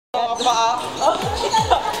We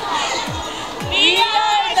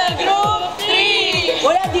are the group 3!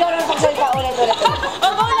 Wala, di ako nang pagsalita. Ulit.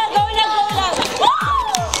 Oh, go na!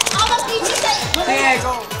 Sige,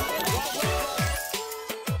 go.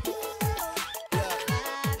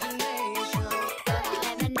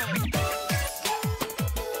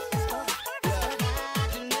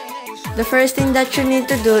 The first thing that you need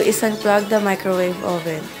to do is unplug the microwave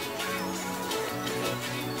oven.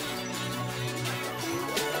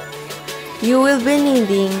 You will be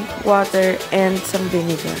needing water and some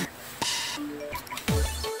vinegar.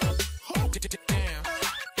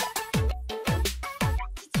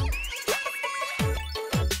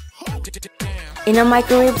 In a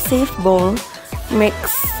microwave-safe bowl, mix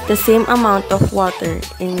the same amount of water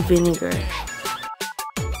and vinegar.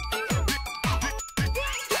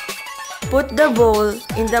 Put the bowl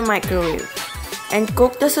in the microwave and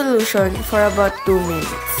cook the solution for about 2 minutes.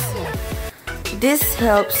 This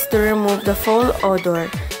helps to remove the foul odor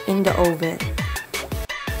in the oven.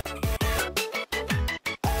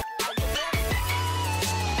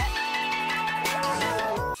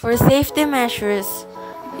 For safety measures,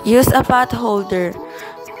 use a pot holder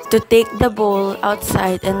to take the bowl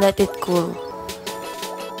outside and let it cool.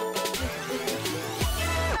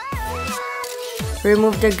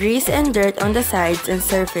 Remove the grease and dirt on the sides and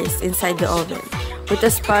surface inside the oven with a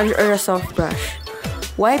sponge or a soft brush.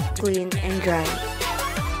 Wipe clean and dry.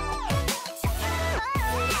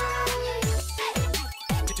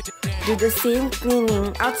 Do the same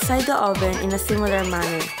cleaning outside the oven in a similar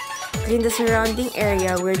manner. Clean the surrounding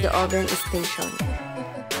area where the oven is stationed.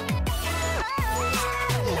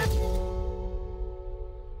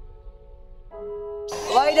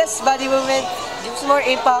 Why does body movement gives more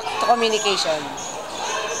impact to communication?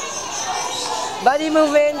 Body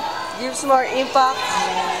movement gives more impact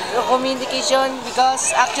to communication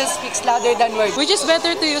because action speaks louder than words. Which is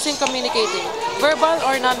better to use in communicating? Verbal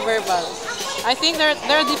or non-verbal? I think there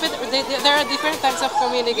are different types of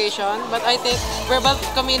communication, but I think verbal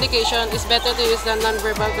communication is better to use than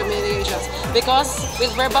non-verbal communications because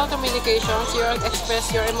with verbal communications you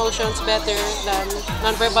express your emotions better than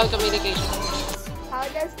non-verbal communication. How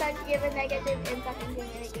does touch give a negative impact in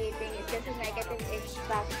communicating? It gives a negative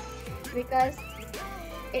impact because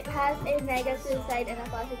it has a negative side and a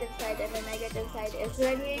positive side, and the negative side is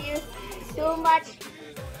when you use too much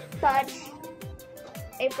touch,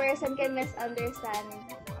 a person can misunderstand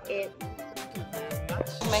it.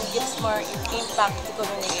 Movement gives more impact to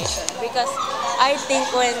communication because I think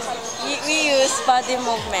when we use body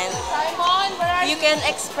movement, you can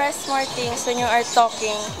express more things when you are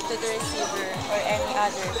talking to the receiver or any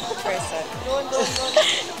other person.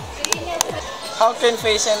 How can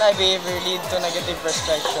face and eye behavior lead to negative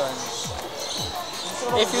perceptions?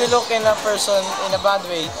 If you look in a person in a bad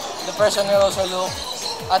way, the person will also look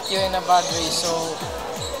at you in a bad way. So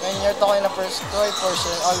when you're talking to a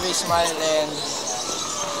person, always smile, and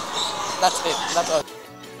that's it. That's all.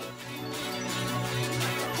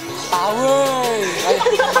 Power!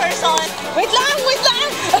 Wait lang!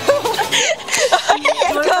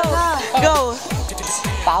 Go!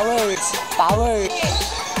 Power!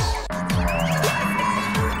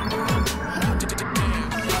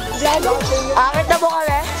 Akit na mo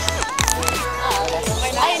kami?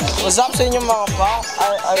 What's up sa inyo mga pa?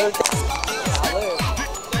 I will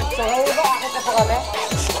So, ngayon ba akit na po kami?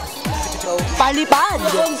 Palipad!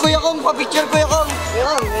 Kuya Kong, pa-picture Kuya Kong!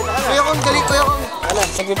 Kuya Kong, galing Kuya Kong! Ano,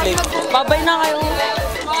 nag-play. Babay na kayo!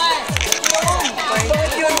 Bye!